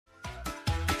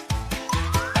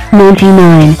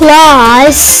99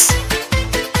 plus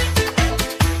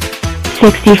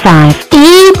 65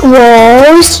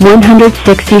 equals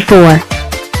 164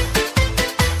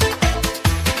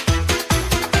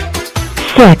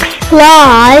 6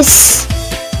 plus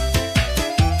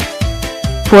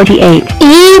 48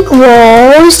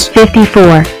 equals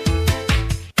 54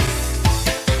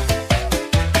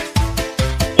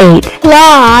 8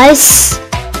 plus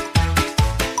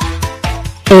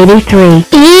 83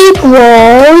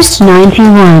 equals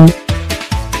 91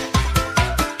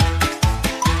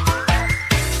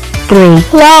 3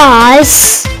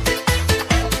 plus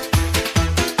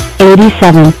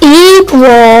 87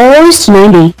 equals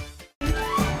 90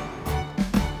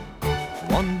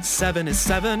 1 7 is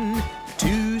 7,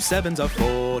 2 7s are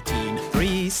 14,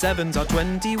 3 7s are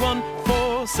 21,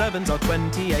 4 7s are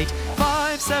 28,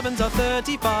 5 7s are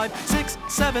 35, 6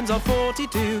 7s are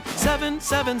 42, 7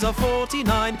 7s are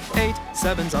 49, 8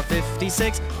 7s are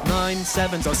 56, 9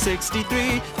 7s are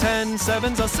 63, 10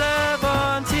 7s are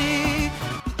 70.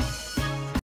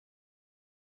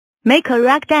 Make a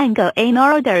rectangle in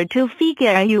order to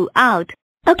figure you out.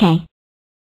 Okay.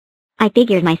 I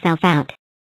figured myself out.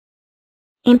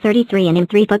 I'm 33 and I'm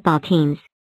 3 football teams.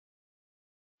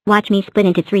 Watch me split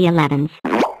into 3 11s.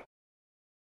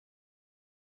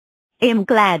 I'm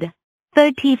glad.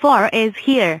 34 is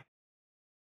here.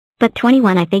 But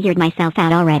 21 I figured myself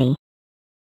out already.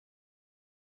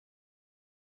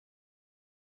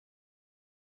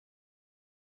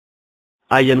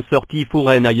 I am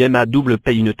 34 and I am a double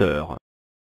painter.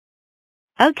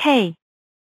 Okay.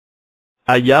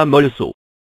 I am also.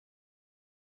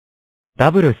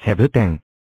 17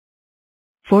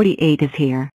 48 is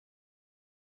here.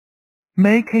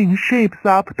 Making shapes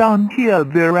up down here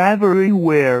they're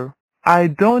everywhere. I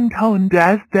don't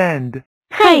understand.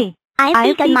 Hey,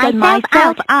 I figured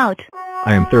myself out.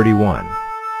 I am 31,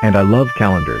 and I love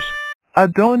calendars. I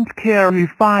don't care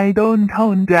if I don't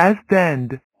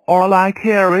understand. All I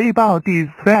care about is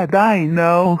that I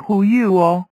know who you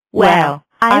are. Well,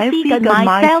 I figured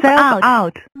myself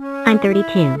out. I'm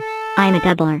 32. I'm a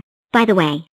doubler. By the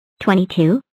way,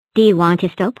 22? Do you want to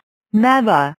stop?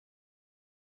 Never.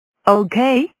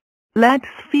 Okay, let's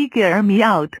figure me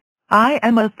out. I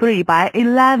am a 3 by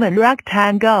 11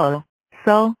 rectangle.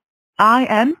 So, I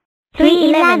am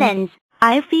 3 11s.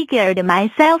 I figured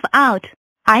myself out.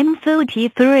 I'm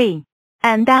 33.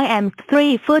 And I am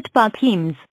 3 football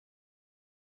teams.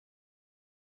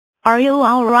 Are you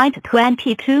alright,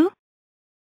 22?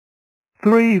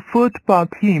 3 football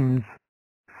teams.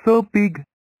 So big.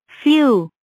 Phew.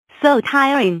 So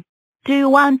tiring. Do you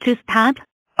want to start?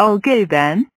 Okay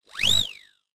then.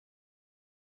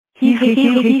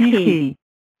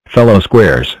 Fellow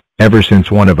squares, ever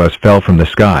since one of us fell from the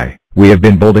sky, we have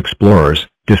been bold explorers,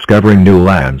 discovering new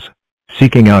lands,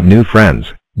 seeking out new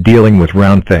friends, dealing with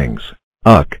round things.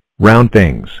 Round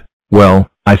things. Well,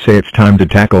 I say it's time to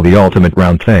tackle the ultimate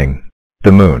round thing.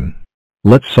 The moon.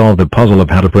 Let's solve the puzzle of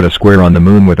how to put a square on the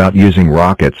moon without using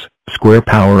rockets, square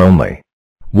power only.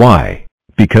 Why?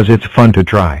 Because it's fun to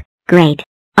try. Great.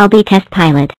 I'll be test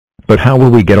pilot. But how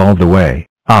will we get all the way?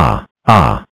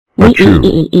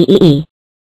 Achoo.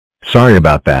 Sorry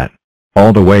about that.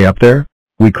 All the way up there?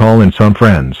 We call in some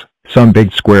friends, some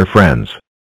big square friends.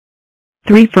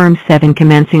 3 firm 7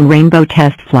 commencing rainbow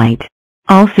test flight.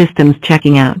 All systems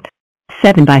checking out.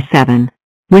 7 by 7.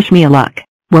 Wish me a luck.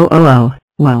 Whoa,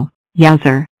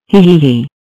 yowzer, hee.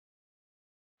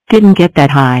 Didn't get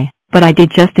that high, but I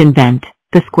did just invent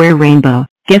the square rainbow.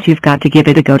 Guess you've got to give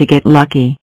it a go to get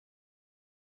lucky.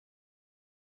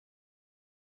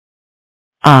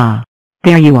 Ah,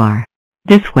 there you are.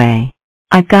 This way.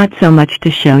 I've got so much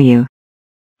to show you.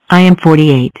 I am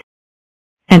 48.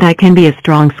 And I can be a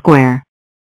strong square.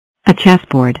 A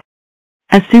chessboard.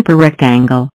 A super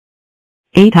rectangle.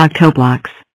 8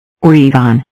 octoblocks. Or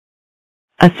even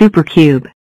a super cube.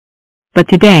 But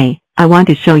today, I want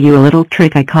to show you a little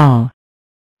trick I call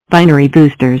binary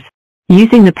boosters.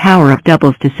 Using the power of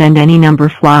doubles to send any number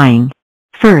flying.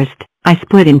 First, I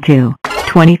split into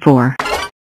 24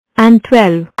 and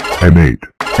 12 and 8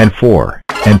 and 4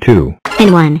 and 2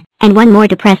 and 1 and 1 more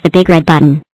to press the big red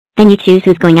button. Then you choose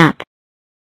who's going up.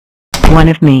 1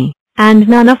 of me and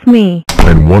none of me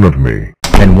and 1 of me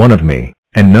and 1 of me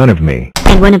and none of me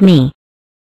and 1 of me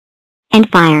and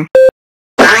fire.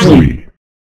 3.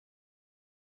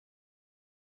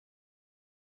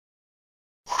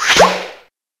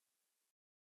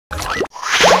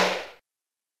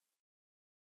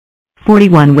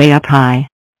 $41 way up high.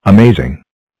 Amazing.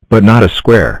 But not a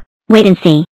square. Wait and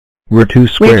see. We're 2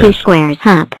 squares. We're 2 squares,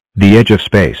 hop. The edge of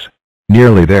space.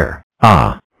 Nearly there.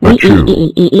 But true.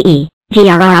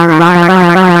 Grrrr.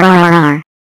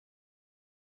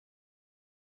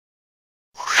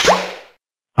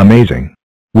 Amazing.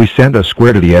 We sent a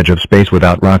square to the edge of space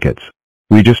without rockets.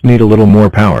 We just need a little more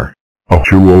power.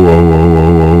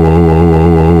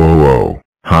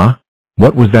 Huh?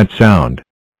 What was that sound?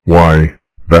 Why,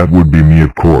 that would be me,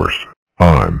 of course.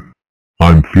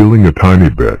 I'm feeling a tiny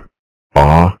bit.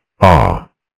 Wow,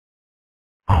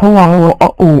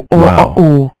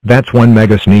 that's one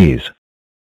mega sneeze.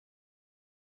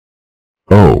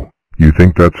 Oh, you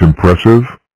think that's impressive?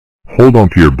 Hold on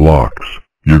to your blocks.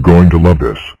 You're going to love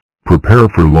this. Prepare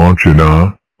for launch in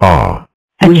Achoo.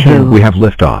 We have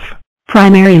liftoff.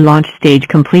 Primary launch stage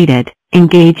completed.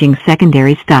 Engaging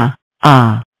secondary sta.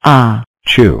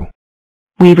 Chew.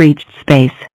 We've reached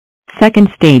space.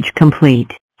 Second stage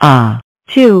complete.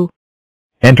 Chew.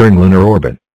 Entering lunar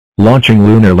orbit. Launching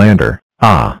lunar lander.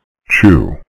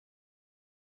 chew.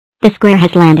 The square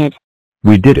has landed.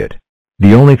 We did it.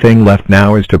 The only thing left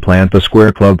now is to plant the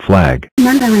Square Club flag.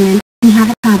 Numberland, we have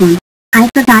a problem. I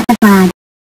forgot the flag.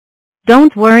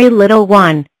 Don't worry, little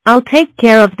one. I'll take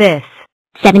care of this.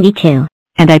 72.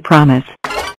 And I promise.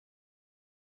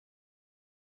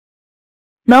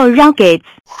 No rockets.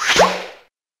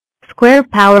 Square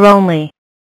power only.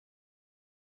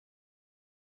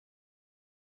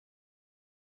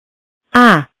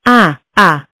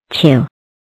 Chew.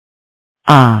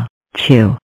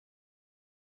 Chew.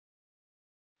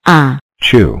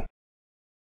 Chew.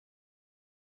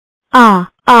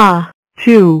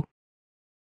 Chew.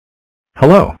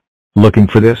 Hello. Looking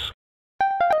for this?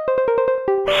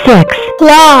 6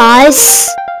 plus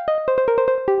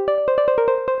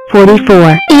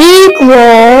 44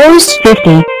 equals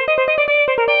 50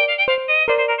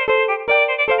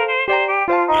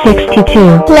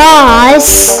 62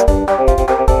 plus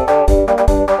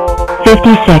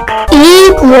 56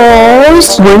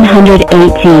 equals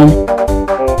 118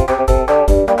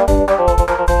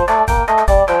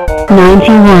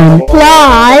 91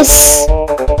 plus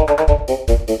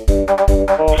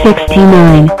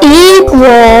 69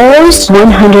 equals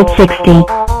 160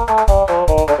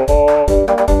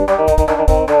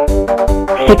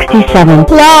 67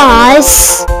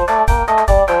 plus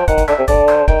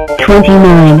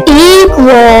 29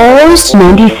 equals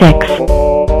 96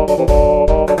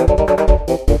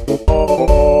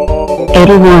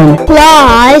 81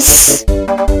 plus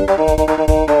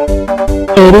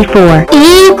 84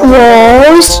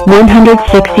 equals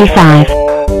 165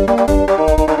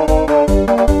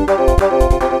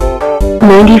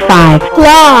 95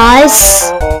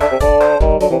 plus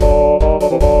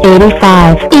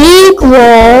 85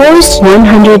 equals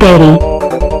 180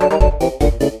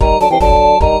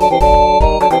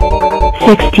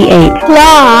 68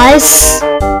 plus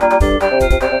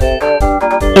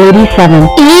 87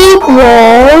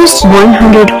 equals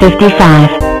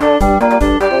 155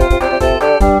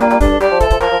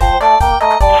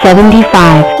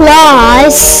 75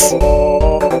 plus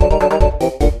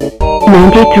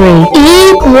 93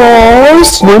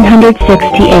 equals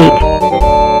 168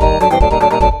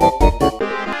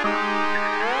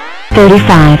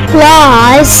 35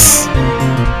 plus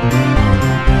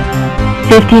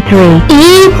 53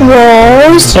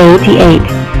 equals 88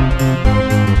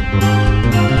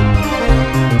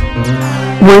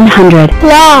 100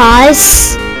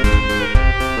 plus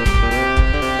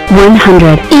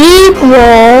 100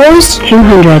 equals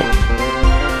 200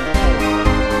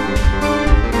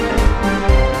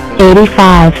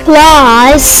 85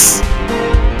 plus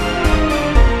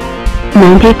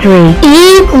 93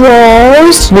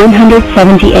 equals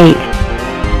 178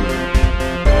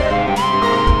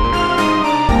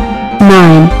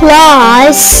 9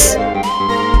 plus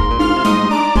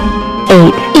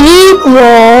 8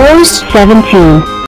 equals 17